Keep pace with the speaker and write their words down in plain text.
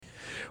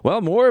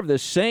Well, more of the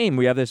same.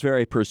 We have this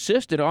very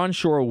persistent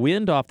onshore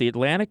wind off the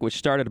Atlantic, which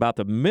started about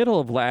the middle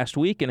of last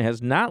week and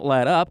has not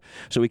let up.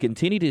 So we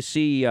continue to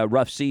see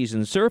rough seas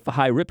and surf, a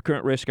high rip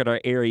current risk at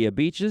our area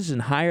beaches,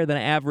 and higher than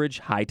average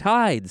high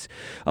tides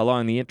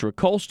along the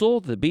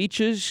intracoastal, the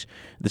beaches,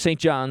 the St.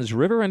 Johns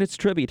River and its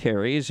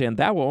tributaries, and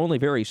that will only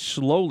very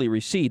slowly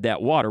recede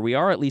that water. We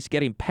are at least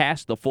getting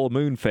past the full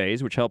moon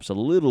phase, which helps a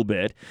little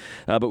bit,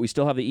 but we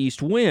still have the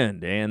east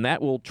wind, and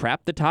that will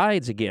trap the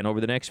tides again over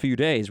the next few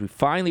days. We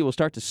finally will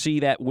start to see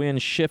that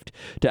wind shift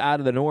to out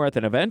of the north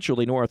and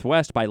eventually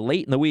northwest by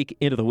late in the week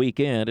into the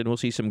weekend, and we'll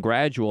see some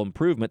gradual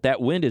improvement.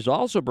 That wind is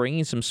also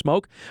bringing some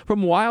smoke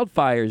from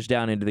wildfires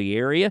down into the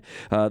area.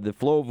 The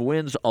flow of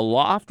winds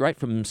aloft right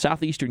from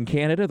southeastern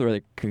Canada.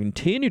 There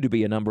continue to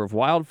be a number of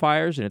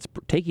wildfires, and it's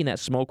taking that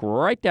smoke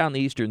right down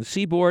the eastern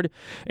seaboard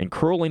and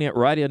curling it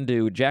right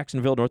into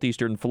Jacksonville,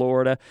 northeastern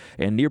Florida,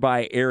 and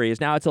nearby areas.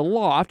 Now, it's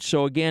aloft,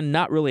 so again,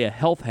 not really a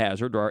health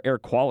hazard. Our air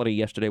quality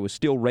yesterday was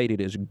still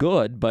rated as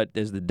good, but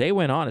as the day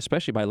went on,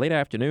 especially by late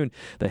afternoon,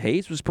 the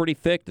haze was pretty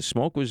thick. The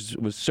smoke was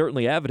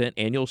certainly evident,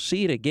 and you'll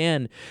see it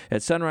again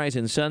at sunrise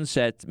and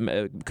sunset.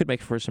 Could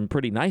make for some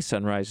pretty nice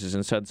sunrises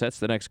and sunsets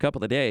the next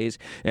couple of days,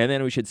 and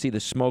then we should see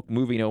the smoke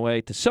moving away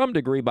to some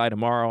degree by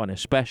tomorrow, and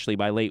especially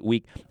by late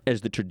week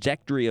as the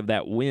trajectory of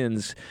that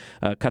winds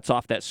cuts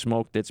off that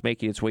smoke that's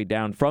making its way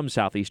down from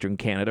southeastern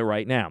Canada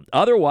right now.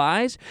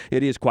 Otherwise,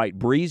 it is quite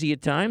breezy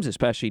at times,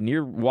 especially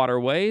near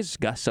waterways.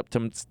 Gusts up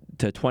to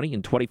 20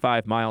 and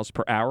 25 miles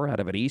per hour out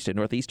of an east and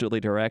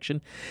northeasterly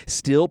direction.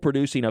 Still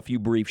producing a few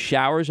brief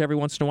showers every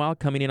once in a while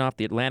coming in off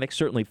the Atlantic,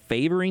 certainly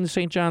favoring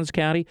St. Johns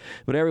County,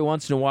 but every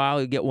once in a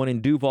while you get one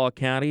in Duval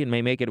County and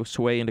may make its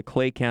way into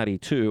Clay County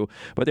too.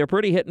 But they're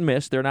pretty hit and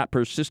miss. They're not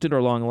persistent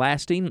or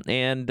long-lasting,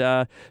 and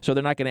so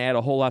they're not going to add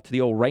a whole lot to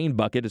the old rain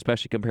bucket,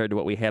 especially compared to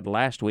what we had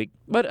last week,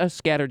 but a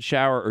scattered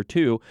shower or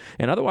two,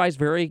 and otherwise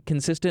very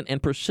consistent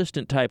and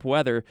persistent type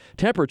weather.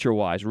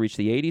 Temperature-wise, we reach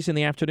the 80s in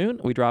the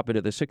afternoon. We drop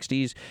into the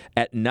 60s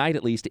at night,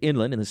 at least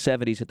inland, in the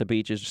 70s at the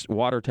beaches.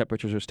 Water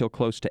temperatures are still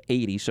close to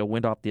 80, so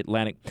wind off the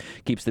Atlantic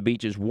keeps the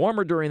beaches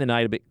warmer during the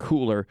night, a bit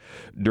cooler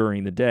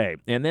during the day.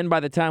 And then by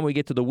the time we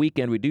get to the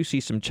weekend, we do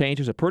see some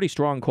changes. A pretty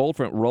strong cold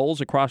front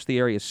rolls across the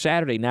area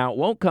Saturday. Now, it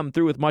won't come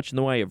through with much in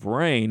the way of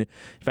rain. In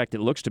fact,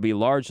 it looks to be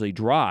largely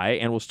dry,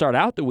 and we'll start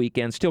out the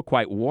weekend still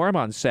quite warm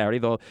on Saturday,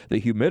 though the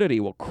humidity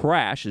will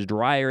crash as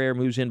drier air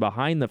moves in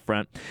behind the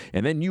front,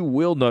 and then you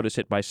will notice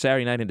it by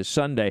Saturday night into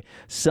Sunday.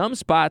 Some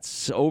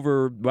spots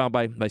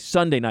by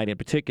Sunday night in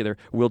particular,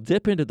 will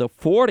dip into the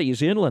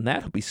 40s inland.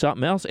 That'll be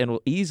something else, and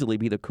will easily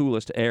be the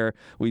coolest air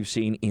we've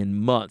seen in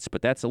months.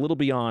 But that's a little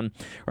beyond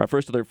our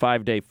first alert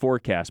 5-day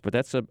forecast. But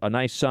that's a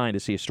nice sign to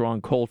see a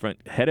strong cold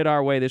front headed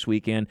our way this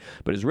weekend.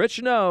 But as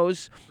Rich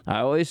knows, I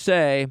always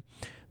say,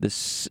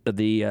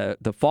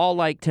 the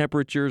fall-like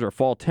temperatures or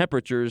fall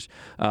temperatures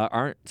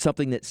aren't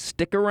something that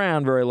stick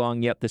around very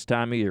long yet this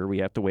time of year. We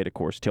have to wait, of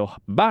course, till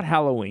about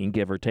Halloween,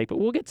 give or take. But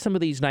we'll get some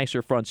of these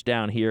nicer fronts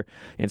down here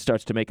and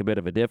starts to make a bit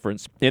of a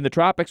difference. In the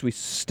tropics, we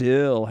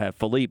still have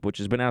Philippe, which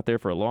has been out there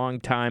for a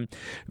long time,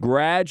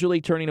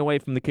 gradually turning away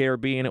from the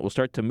Caribbean. It will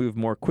start to move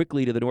more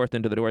quickly to the north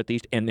and to the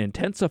northeast and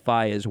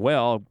intensify as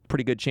well.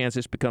 Pretty good chance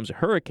this becomes a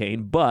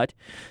hurricane, but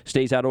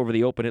stays out over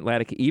the open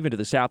Atlantic, even to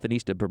the south and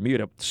east of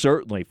Bermuda,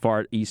 certainly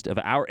far east of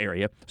our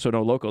area, so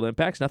no local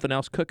impacts. Nothing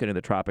else cooking in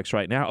the tropics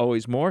right now.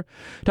 Always more.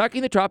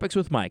 Talking the tropics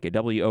with Mike at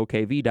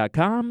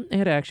WOKV.com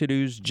and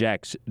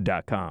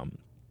ActionNewsJax.com.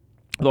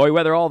 Glory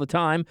weather all the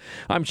time.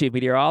 I'm Chief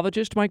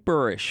Meteorologist Mike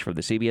Burish from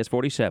the CBS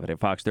 47 at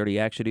Fox 30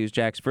 Action News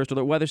Jax First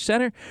Alert Weather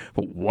Center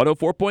for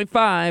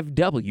 104.5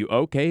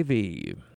 WOKV.